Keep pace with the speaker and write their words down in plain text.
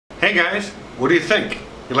Hey guys, what do you think?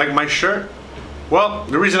 You like my shirt? Well,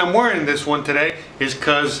 the reason I'm wearing this one today is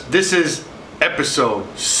because this is episode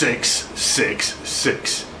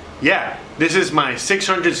 666. Yeah, this is my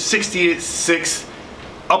 666th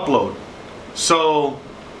upload. So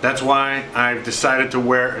that's why I've decided to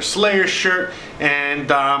wear a Slayer shirt.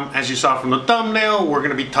 And as you saw from the thumbnail, we're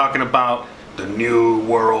going to be talking about the New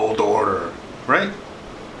World Order, right?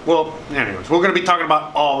 Well, anyways, we're going to be talking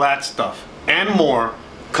about all that stuff and more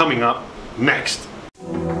coming up next.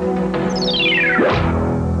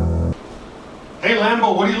 Hey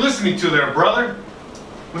Lambo, what are you listening to there, brother?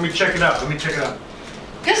 Let me check it out. Cause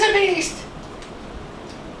the beast.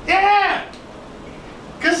 Yeah.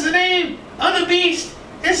 Cause the name of the beast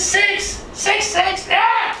is 666.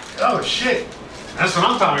 Yeah. Oh shit. That's what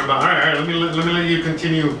I'm talking about. All right. Let me let you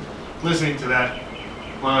continue listening to that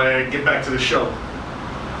while I get back to the show.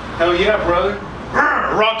 Hell yeah, brother.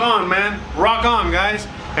 Rock on, man. Rock on, guys.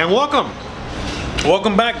 And welcome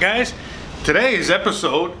back, guys. Today is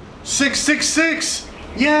episode 666.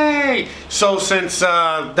 Yay! So since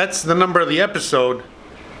that's the number of the episode,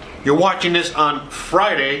 you're watching this on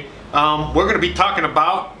Friday, we're going to be talking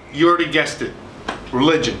about, you already guessed it,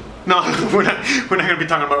 religion. No, we're not going to be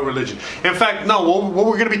talking about religion. In fact, no, what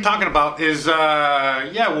we're going to be talking about is,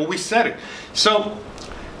 we said it. So,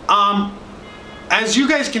 as you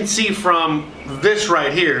guys can see from this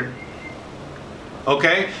right here,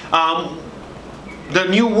 okay, the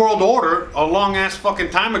New World Order, a long ass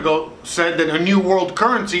fucking time ago, said that a new world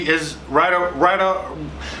currency is right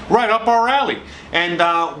up our alley. And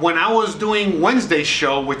when I was doing Wednesday's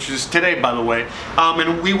show, which is today, by the way,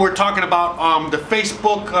 and we were talking about the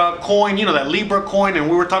Facebook coin, you know, that Libra coin, and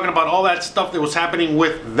we were talking about all that stuff that was happening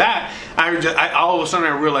with that, I all of a sudden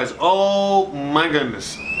I realized, oh my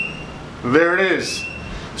goodness, there it is.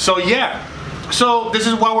 So yeah, so this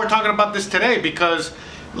is why we're talking about this today, because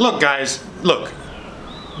look, guys, look.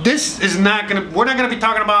 This is we're not gonna be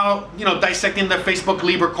talking about, you know, dissecting the Facebook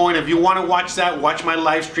Libra coin. If you want to watch that, watch my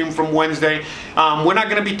live stream from Wednesday. We're not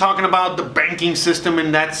gonna be talking about the banking system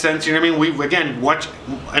in that sense, you know what I mean? Again, watch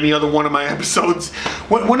any other one of my episodes.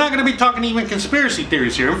 We're not gonna be talking even conspiracy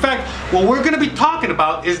theories here. In fact, what we're gonna be talking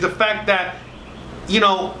about is the fact that, you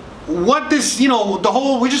know, what this, you know, the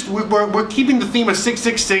whole, we're keeping the theme of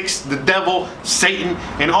 666, the devil, Satan,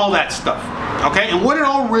 and all that stuff, okay? And what it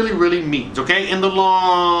all really means, okay? In the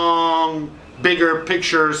long, bigger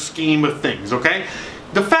picture scheme of things, okay?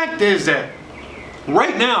 The fact is that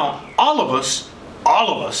right now, all of us,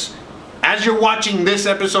 as you're watching this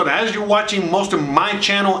episode, as you're watching most of my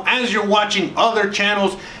channel, as you're watching other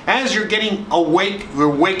channels, as you're getting awake, you're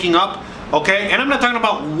waking up, okay? And I'm not talking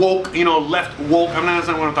about woke, you know, left woke. That's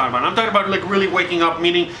not what I'm talking about. I'm talking about like really waking up,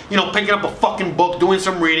 meaning, you know, picking up a fucking book, doing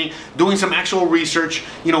some reading, doing some actual research,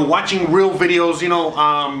 you know, watching real videos, you know,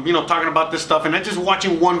 talking about this stuff, and not just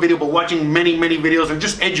watching one video, but watching many videos, and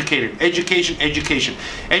just education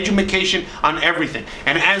on everything.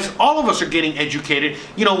 And as all of us are getting educated,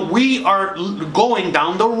 you know, we are going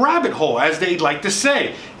down the rabbit hole, as they like to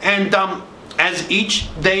say. And as each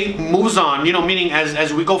day moves on, you know, meaning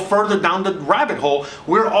as we go further down the rabbit hole,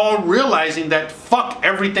 we're all realizing that fuck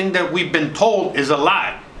everything that we've been told is a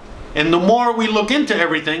lie. And the more we look into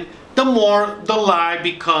everything, the more the lie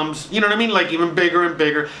becomes, you know what I mean, like even bigger and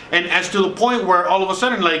bigger. And as to the point where all of a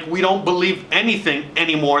sudden, like, we don't believe anything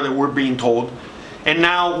anymore that we're being told. And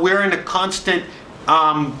now we're in a constant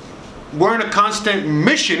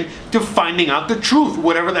mission to finding out the truth,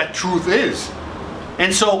 whatever that truth is.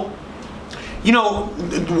 And so, you know,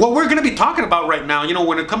 what we're going to be talking about right now, you know,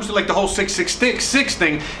 when it comes to like the whole 666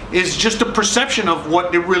 thing, is just a perception of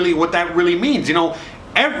what that really means. You know,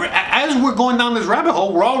 as we're going down this rabbit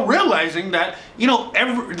hole, we're all realizing that, you know,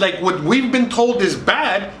 like what we've been told is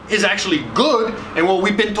bad is actually good, and what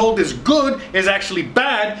we've been told is good is actually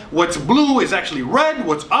bad. What's blue is actually red.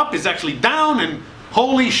 What's up is actually down, and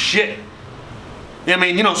holy shit. I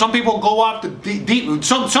mean, you know, some people go off the deep.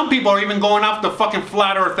 Some people are even going off the fucking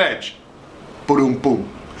flat Earth edge. Boom, boom.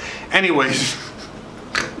 Anyways,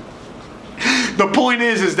 the point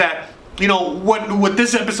is that, you know, what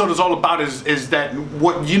this episode is all about is that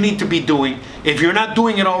what you need to be doing, if you're not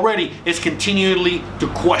doing it already, is continually to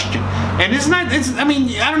question. And I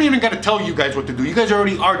mean, I don't even got to tell you guys what to do. You guys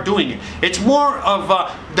already are doing it. It's more of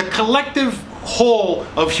the collective whole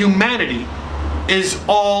of humanity is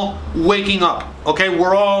all waking up, okay?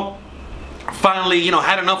 We're all finally, you know,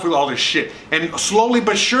 had enough with all this shit, and slowly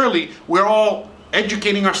but surely we're all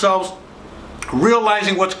educating ourselves,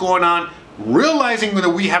 realizing what's going on, realizing that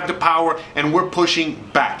we have the power, and we're pushing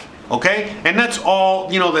back, okay? And that's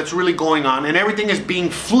all, you know, that's really going on, and everything is being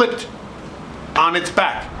flipped on its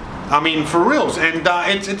back. I mean, for reals. And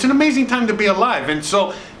it's an amazing time to be alive. And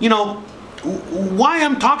so, you know, why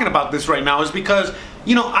I'm talking about this right now is because,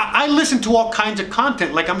 you know, I listen to all kinds of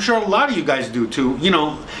content, like I'm sure a lot of you guys do too, you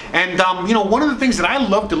know. And, you know, one of the things that I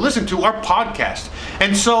love to listen to are podcasts.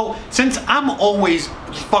 And so, since I'm always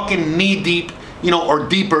fucking knee deep, you know, or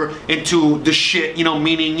deeper into the shit, you know,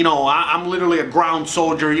 meaning, you know, I'm literally a ground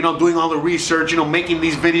soldier, you know, doing all the research, you know, making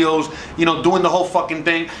these videos, you know, doing the whole fucking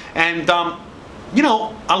thing. And, you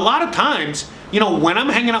know, a lot of times, you know, when I'm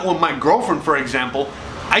hanging out with my girlfriend, for example,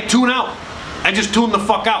 I tune out. I just tune the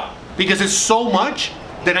fuck out because it's so much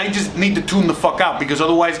that I just need to tune the fuck out, because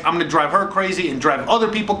otherwise I'm gonna drive her crazy and drive other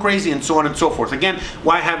people crazy and so on and so forth. Again,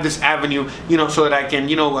 why have this avenue, you know, so that I can,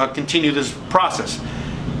 you know, continue this process.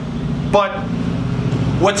 But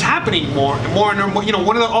what's happening more and more, you know,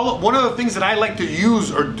 one of the things that I like to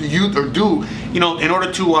use or do, you know, in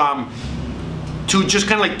order to just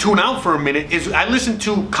kind of like tune out for a minute is I listen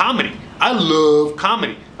to comedy. I love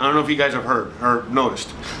comedy. I don't know if you guys have heard or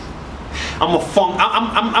noticed.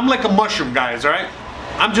 I'm like a mushroom, guys. All right.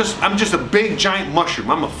 I'm just a big giant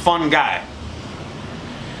mushroom. I'm a fun guy.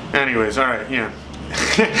 Anyways, all right, yeah.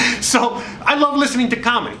 So I love listening to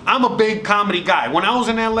comedy. I'm a big comedy guy. When I was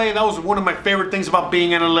in LA, that was one of my favorite things about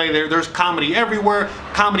being in LA. There's comedy everywhere,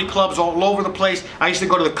 comedy clubs all over the place. I used to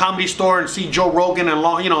go to the Comedy Store and see Joe Rogan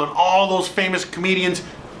and, you know, and all those famous comedians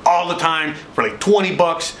all the time for like 20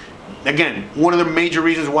 bucks. Again, one of the major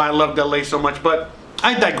reasons why I loved LA so much, but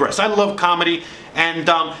I digress. I love comedy. And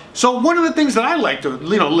so one of the things that I like to,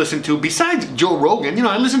 you know, listen to besides Joe Rogan, you know,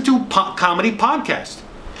 I listen to comedy podcasts.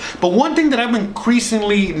 But one thing that I've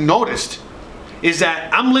increasingly noticed is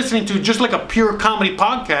that I'm listening to just like a pure comedy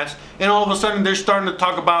podcast, and all of a sudden they're starting to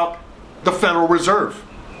talk about the Federal Reserve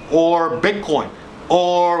or Bitcoin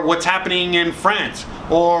or what's happening in France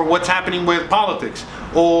or what's happening with politics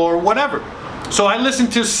or whatever. So I listen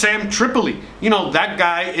to Sam Tripoli. You know, that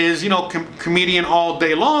guy is, you know, comedian all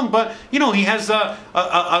day long, but, you know, he has a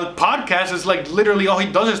podcast. It's like literally all he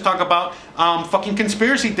does is talk about fucking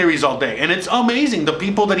conspiracy theories all day. And it's amazing. The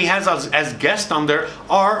people that he has as guests on there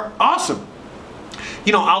are awesome.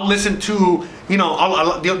 You know, I'll listen to, you know,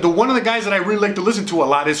 one of the guys that I really like to listen to a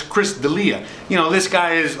lot is Chris D'Elia. You know, this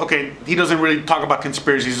guy is, okay, he doesn't really talk about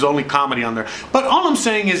conspiracies, it's only comedy on there. But all I'm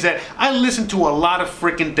saying is that I listen to a lot of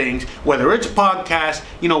freaking things, whether it's podcasts,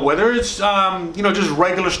 you know, whether it's, you know, just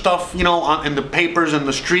regular stuff, you know, in the papers, in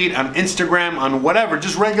the street, on Instagram, on whatever,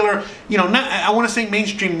 just regular, you know, not, I want to say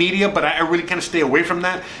mainstream media, but I really kind of stay away from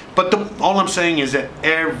that. But all I'm saying is that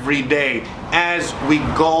every day, as we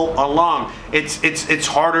go along, it's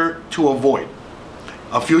harder to avoid.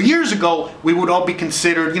 A few years ago, we would all be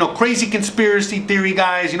considered, you know, crazy conspiracy theory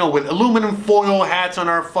guys, you know, with aluminum foil hats on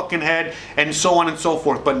our fucking head and so on and so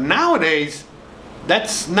forth. But nowadays,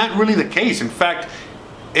 that's not really the case. In fact,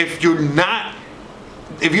 if you don't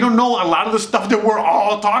know a lot of the stuff that we're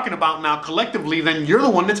all talking about now collectively, then you're the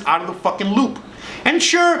one that's out of the fucking loop. And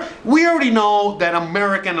sure, we already know that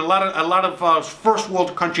America and a lot of first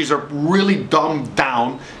world countries are really dumbed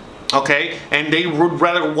down. Okay, and they would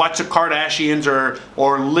rather watch the Kardashians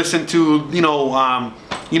or listen to, you know,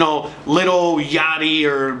 Little Yachty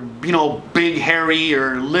or, you know, Big Harry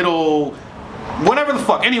or Little whatever the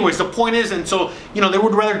fuck. Anyways, the point is, and so, you know, they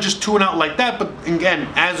would rather just tune out like that. But again,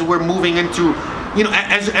 as we're moving into, you know,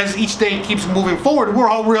 as each day keeps moving forward, we're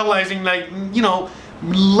all realizing, like, you know,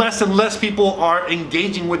 less and less people are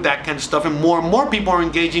engaging with that kind of stuff, and more people are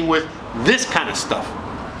engaging with this kind of stuff.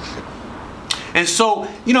 And so,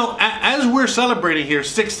 you know, as we're celebrating here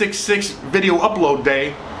 666 video upload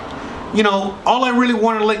day, you know, all I really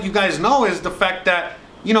want to let you guys know is the fact that,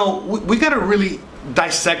 you know, we got to really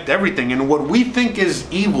dissect everything, and what we think is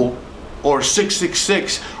evil or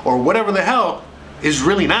 666 or whatever the hell is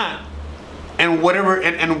really not, and whatever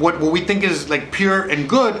and what we think is like pure and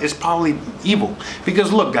good is probably evil.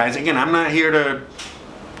 Because look, guys, again, I'm not here to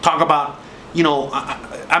talk about, you know,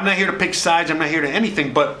 I'm not here to pick sides, I'm not here to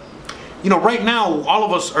anything, but you know, right now, all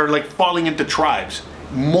of us are like falling into tribes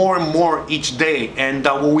more and more each day. And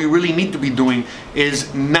what we really need to be doing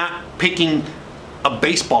is not picking a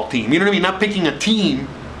baseball team. You know what I mean? Not picking a team,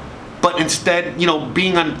 but instead, you know,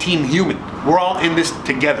 being on Team Human. We're all in this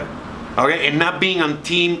together. Okay? And not being on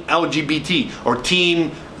Team LGBT or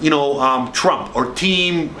Team, you know, Trump or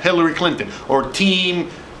Team Hillary Clinton or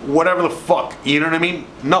Team whatever the fuck. You know what I mean?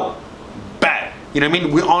 No. Bad. You know what I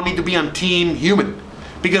mean? We all need to be on Team Human.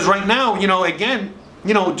 Because right now, you know, again,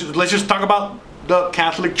 you know, let's just talk about the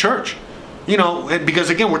Catholic Church. You know,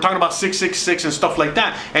 because again, we're talking about 666 and stuff like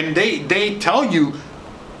that, and they tell you,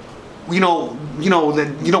 you know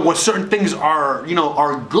that, you know, what certain things are, you know,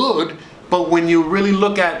 are good, But when you really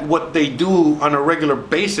look at what they do on a regular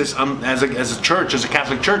basis, as a church, as a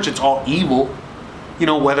Catholic church, it's all evil. You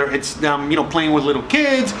know, whether it's them, you know, playing with little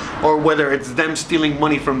kids, or whether it's them stealing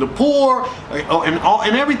money from the poor,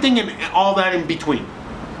 and everything and all that in between.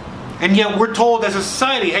 And yet we're told as a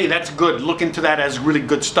society, hey, that's good. Look into that as really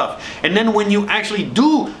good stuff. And then when you actually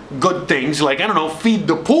do good things, like, I don't know, feed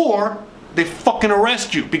the poor, they fucking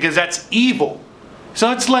arrest you because that's evil.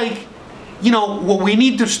 So it's like, you know, what we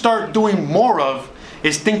need to start doing more of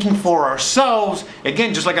is thinking for ourselves.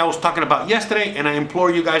 Again, just like I was talking about yesterday, and I implore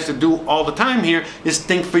you guys to do all the time here, is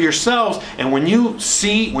think for yourselves. And when you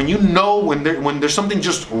see, when you know when there's something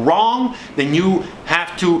just wrong, then you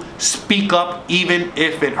have to speak up, even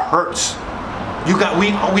if it hurts. We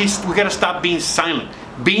got to stop being silent.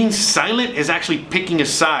 Being silent is actually picking a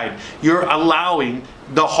side. You're allowing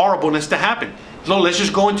the horribleness to happen. So let's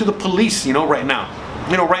just go into the police, you know, right now.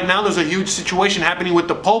 You know, right now there's a huge situation happening with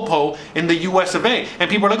the Popo in the US of A. And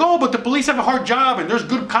people are like, oh, but the police have a hard job and there's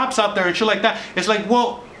good cops out there and shit like that. It's like,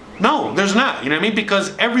 well, no, there's not. You know what I mean?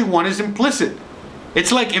 Because everyone is implicit.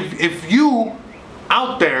 It's like if you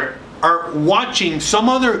out there are watching some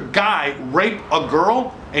other guy rape a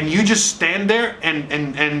girl and you just stand there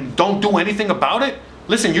and don't do anything about it,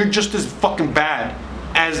 listen, you're just as fucking bad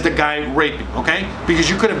as the guy raping, okay? Because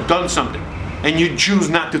you could have done something and you choose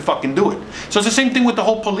not to fucking do it. So it's the same thing with the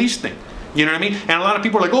whole police thing. You know what I mean? And a lot of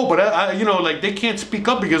people are like, oh, but you know, like, they can't speak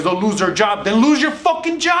up because they'll lose their job. Then lose your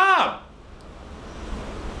fucking job.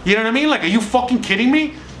 You know what I mean? Like, are you fucking kidding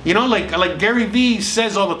me? You know, like Gary Vee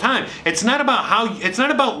says all the time, it's not about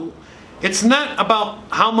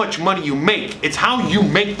how much money you make. It's how you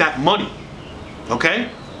make that money.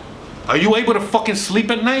 Okay? Are you able to fucking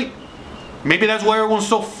sleep at night? Maybe that's why everyone's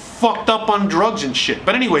so fucked up on drugs and shit.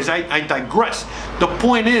 But anyways, I digress. The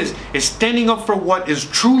point is standing up for what is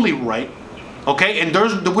truly right. Okay? And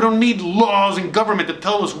we don't need laws and government to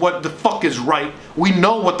tell us what the fuck is right. We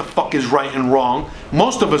know what the fuck is right and wrong.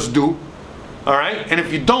 Most of us do. Alright? And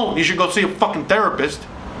if you don't, you should go see a fucking therapist.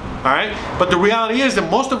 Alright? But the reality is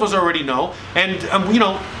that most of us already know. And you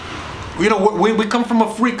know, we come from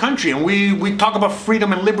a free country, and we talk about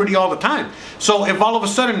freedom and liberty all the time. So if all of a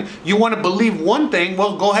sudden you want to believe one thing,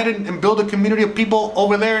 well, go ahead and build a community of people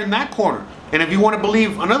over there in that corner. And if you want to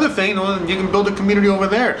believe another thing, well, you can build a community over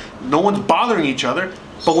there. No one's bothering each other.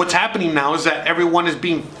 But what's happening now is that everyone is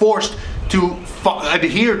being forced to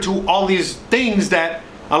adhere to all these things that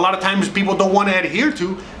a lot of times people don't want to adhere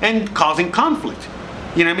to, and causing conflict.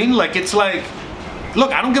 You know what I mean? Like, it's like,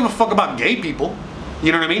 look, I don't give a fuck about gay people.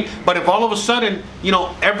 You know what I mean? But if all of a sudden, you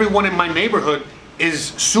know, everyone in my neighborhood is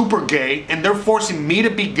super gay and they're forcing me to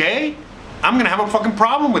be gay, I'm gonna have a fucking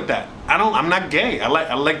problem with that. I'm not gay. I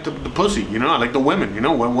like the pussy. You know, I like the women. You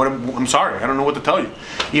know, I'm sorry. I don't know what to tell you.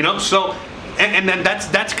 You know, so. And then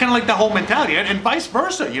that's kind of like the whole mentality, and vice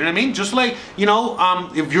versa. You know what I mean? Just like, you know,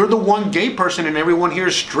 if you're the one gay person and everyone here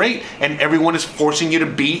is straight, and everyone is forcing you to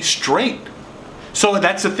be straight. So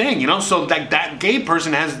that's the thing, you know, so that gay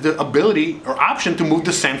person has the ability or option to move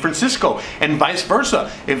to San Francisco, and vice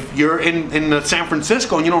versa. If you're in San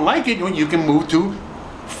Francisco and you don't like it, you can move to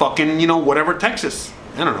fucking, you know, whatever, Texas,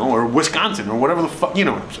 I don't know, or Wisconsin, or whatever the fuck, you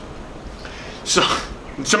know what I'm saying.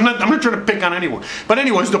 So I'm not trying to pick on anyone. But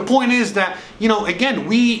anyways, the point is that, you know, again,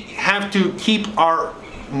 we have to keep our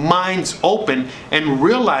minds open and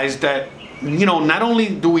realize that, you know, not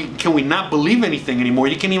only can we not believe anything anymore,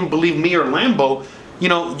 you can't even believe me or Lambo, you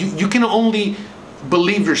know, you can only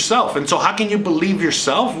believe yourself. And so how can you believe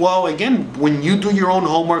yourself? Well, again, when you do your own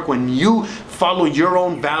homework, when you follow your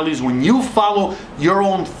own values, when you follow your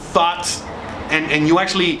own thoughts, and you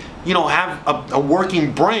actually, you know, have a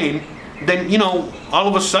working brain, then, you know, all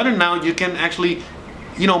of a sudden now you can actually,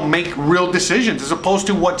 you know, make real decisions, as opposed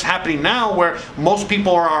to what's happening now, where most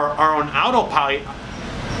people are on autopilot.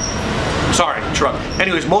 Sorry, truck.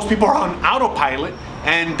 Anyways, most people are on autopilot,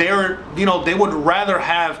 and they're, you know, they would rather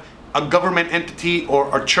have a government entity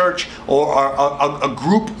or a church or a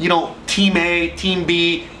group, you know, team A, team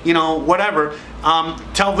B, you know, whatever,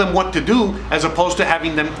 tell them what to do, as opposed to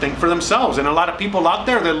having them think for themselves. And a lot of people out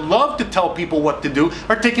there that love to tell people what to do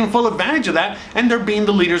are taking full advantage of that, and they're being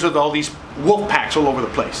the leaders of all these wolf packs all over the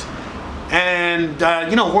place. And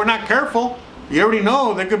you know, if we're not careful, you already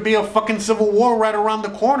know there could be a fucking civil war right around the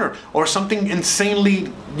corner, or something insanely,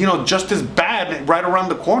 you know, just as bad right around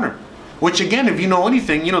the corner. Which, again, if you know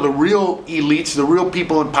anything, you know, the real elites, the real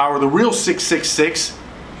people in power, the real 666,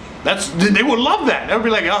 they would love that. They would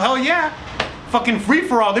be like, oh, hell yeah, fucking free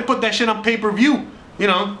for all. They put that shit on pay-per-view, you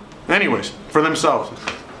know. Anyways, for themselves.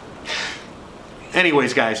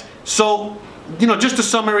 Anyways, guys, so you know, just to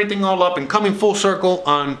sum everything all up and coming full circle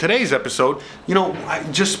on today's episode, you know, I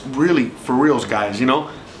just really, for reals, guys, you know,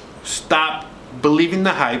 stop believing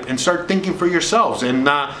the hype and start thinking for yourselves. And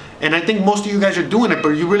I think most of you guys are doing it, but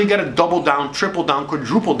you really got to double down, triple down,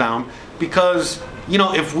 quadruple down, because, you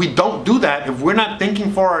know, if we don't do that, if we're not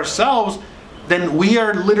thinking for ourselves, then we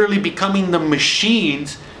are literally becoming the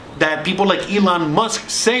machines that people like Elon Musk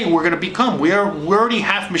say we're going to become. We're already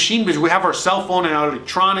half machine because we have our cell phone and our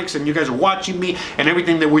electronics, and you guys are watching me and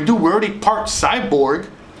everything that we do. We're already part cyborg.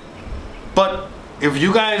 But if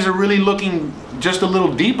you guys are really looking just a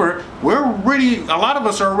little deeper, a lot of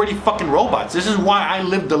us are already fucking robots. This is why I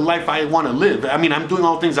live the life I want to live. I mean, I'm doing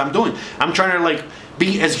all the things I'm doing. I'm trying to like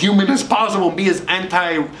be as human as possible and be as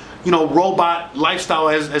anti, you know, robot lifestyle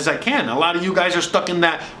as I can. A lot of you guys are stuck in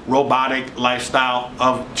that robotic lifestyle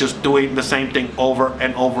of just doing the same thing over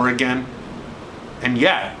and over again. And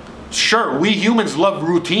yeah, sure, we humans love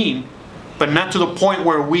routine, but not to the point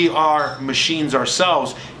where we are machines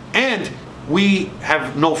ourselves, and we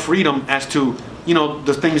have no freedom as to, you know,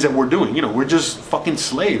 the things that we're doing. You know, we're just fucking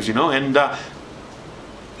slaves, you know. And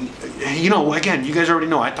you know, again, you guys already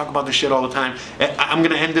know I talk about this shit all the time. I'm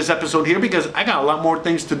gonna end this episode here because I got a lot more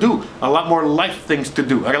things to do, a lot more life things to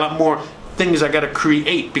do. I got a lot more things I gotta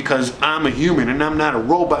create because I'm a human and I'm not a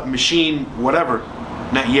robot, machine, whatever.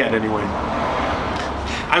 Not yet, anyway.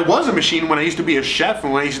 I was a machine when I used to be a chef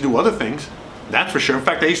and when I used to do other things. That's for sure. In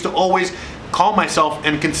fact, I used to always call myself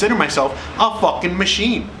and consider myself a fucking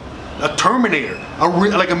machine, a Terminator,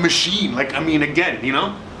 like a machine. Like, I mean, again, you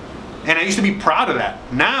know. And I used to be proud of that.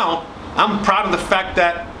 Now, I'm proud of the fact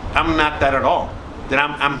that I'm not that at all. That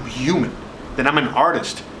I'm human. That I'm an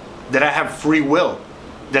artist. That I have free will.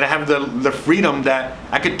 That I have the freedom that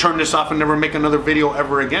I could turn this off and never make another video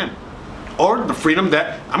ever again. Or the freedom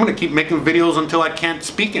that I'm going to keep making videos until I can't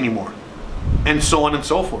speak anymore. And so on and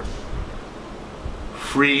so forth.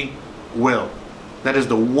 Free will. That is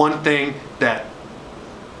the one thing that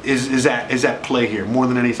is at play here more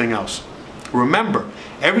than anything else. Remember,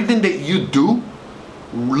 everything that you do,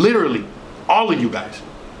 literally, all of you guys,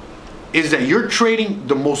 is that you're trading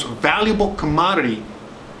the most valuable commodity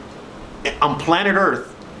on planet Earth,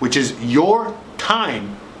 which is your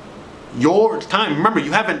time. Your time. Remember,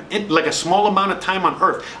 you have like a small amount of time on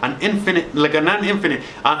Earth, an infinite, like a non-infinite,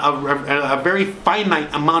 a very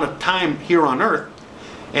finite amount of time here on Earth.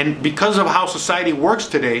 And because of how society works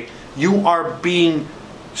today, you are being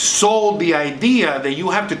sold the idea that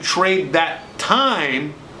you have to trade that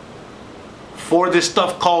time for this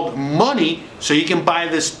stuff called money, so you can buy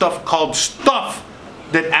this stuff called stuff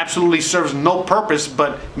that absolutely serves no purpose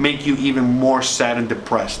but make you even more sad and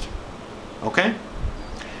depressed. Okay?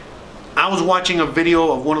 I was watching a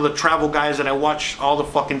video of one of the travel guys that I watch all the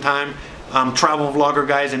fucking time, travel vlogger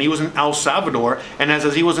guys, and he was in El Salvador, and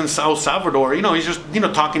as he was in El Salvador, you know, he's just, you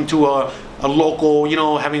know, talking to a local, you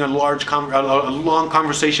know, having a long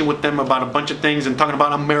conversation with them about a bunch of things and talking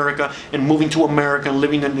about America and moving to America and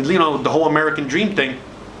living in, you know, the whole American dream thing.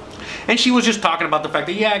 And she was just talking about the fact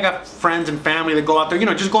that, yeah, I got friends and family that go out there, you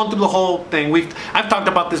know, just going through the whole thing. I've talked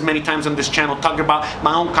about this many times on this channel, talking about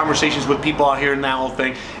my own conversations with people out here and that whole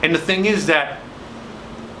thing. And the thing is that,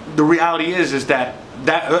 the reality is that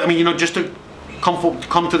I mean, you know, just to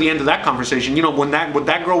come to the end of that conversation, you know, what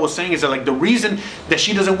that girl was saying is that, like, the reason that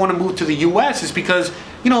she doesn't want to move to the US is because,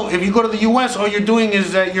 you know, if you go to the US, all you're doing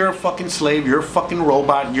is that you're a fucking slave, you're a fucking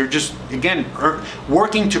robot, you're just, again,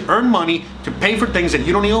 working to earn money to pay for things that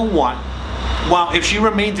you don't even want. While if she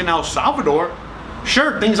remains in El Salvador,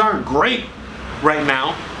 sure, things aren't great right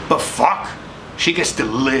now, but fuck, she gets to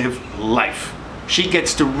live life. She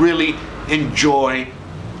gets to really enjoy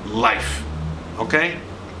life. Okay?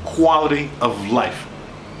 Quality of life.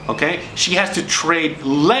 Okay? She has to trade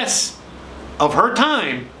less of her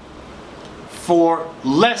time for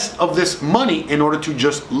less of this money in order to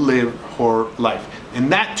just live her life.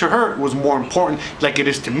 And that to her was more important, like it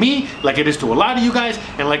is to me, like it is to a lot of you guys,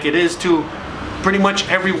 and like it is to pretty much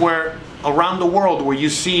everywhere around the world where you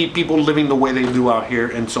see people living the way they do out here,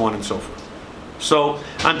 and so on and so forth. So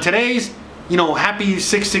on today's, you know, happy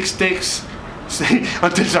 666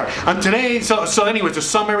 on today, so anyway, to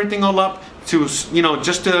sum everything all up, to, you know,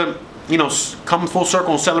 just to, you know, come full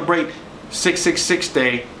circle and celebrate 666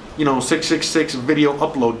 day, you know, 666 video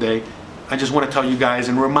upload day, I just want to tell you guys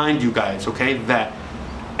and remind you guys, okay, that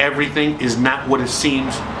everything is not what it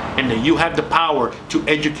seems, and that you have the power to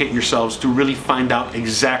educate yourselves to really find out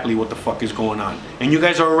exactly what the fuck is going on. And you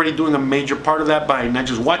guys are already doing a major part of that by not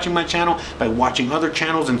just watching my channel, by watching other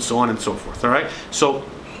channels and so on and so forth, all right? So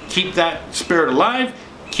keep that spirit alive,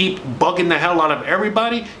 keep bugging the hell out of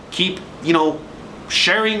everybody, keep, you know,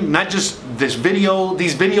 sharing not just these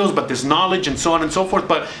videos, but this knowledge and so on and so forth.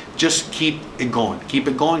 But just keep it going, keep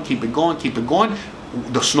it going, keep it going, keep it going.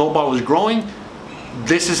 The snowball is growing.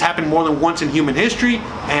 This has happened more than once in human history,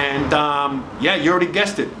 and yeah, you already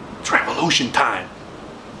guessed it. It's revolution time.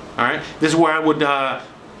 All right, this is where I would,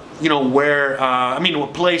 you know,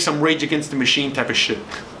 would play some Rage Against the Machine type of shit.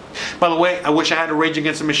 By the way, I wish I had a Rage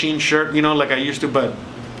Against the Machine shirt, you know, like I used to, but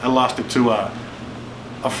I lost it to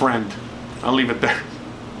a friend. I'll leave it there.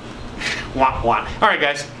 Wah, wah. All right,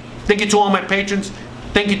 guys. Thank you to all my patrons.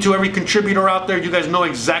 Thank you to every contributor out there. You guys know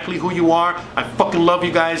exactly who you are. I fucking love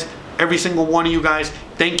you guys. Every single one of you guys.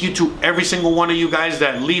 Thank you to every single one of you guys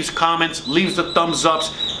that leaves comments, leaves the thumbs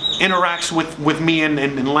ups, interacts with me and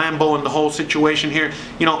Lambo and the whole situation here.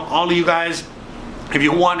 You know, all of you guys, if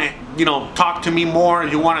you want to, you know, talk to me more,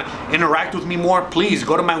 if you want to interact with me more, please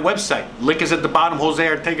go to my website. Link is at the bottom,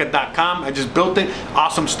 josearteaga.com. I just built it.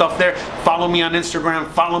 Awesome stuff there. Follow me on Instagram.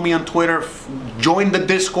 Follow me on Twitter. Join the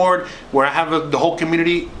Discord where I have the whole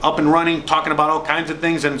community up and running, talking about all kinds of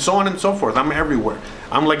things and so on and so forth. I'm everywhere.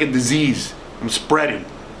 I'm like a disease. I'm spreading.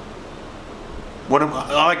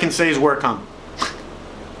 All I can say is where it comes.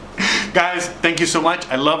 Guys, thank you so much.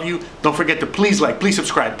 I love you. Don't forget to please like, please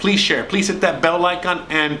subscribe, please share, please hit that bell icon,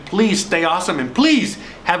 and please stay awesome, and please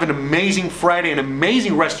have an amazing Friday, an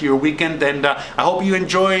amazing rest of your weekend, and I hope you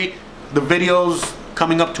enjoy the videos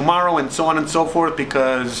coming up tomorrow and so on and so forth,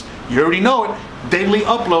 because you already know it, daily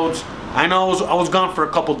uploads. I know I was gone for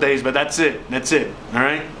a couple days, but that's it. That's it. All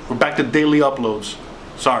right? We're back to daily uploads.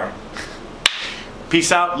 Sorry.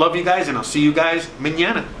 Peace out. Love you guys, and I'll see you guys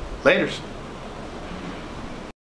mañana. Laters.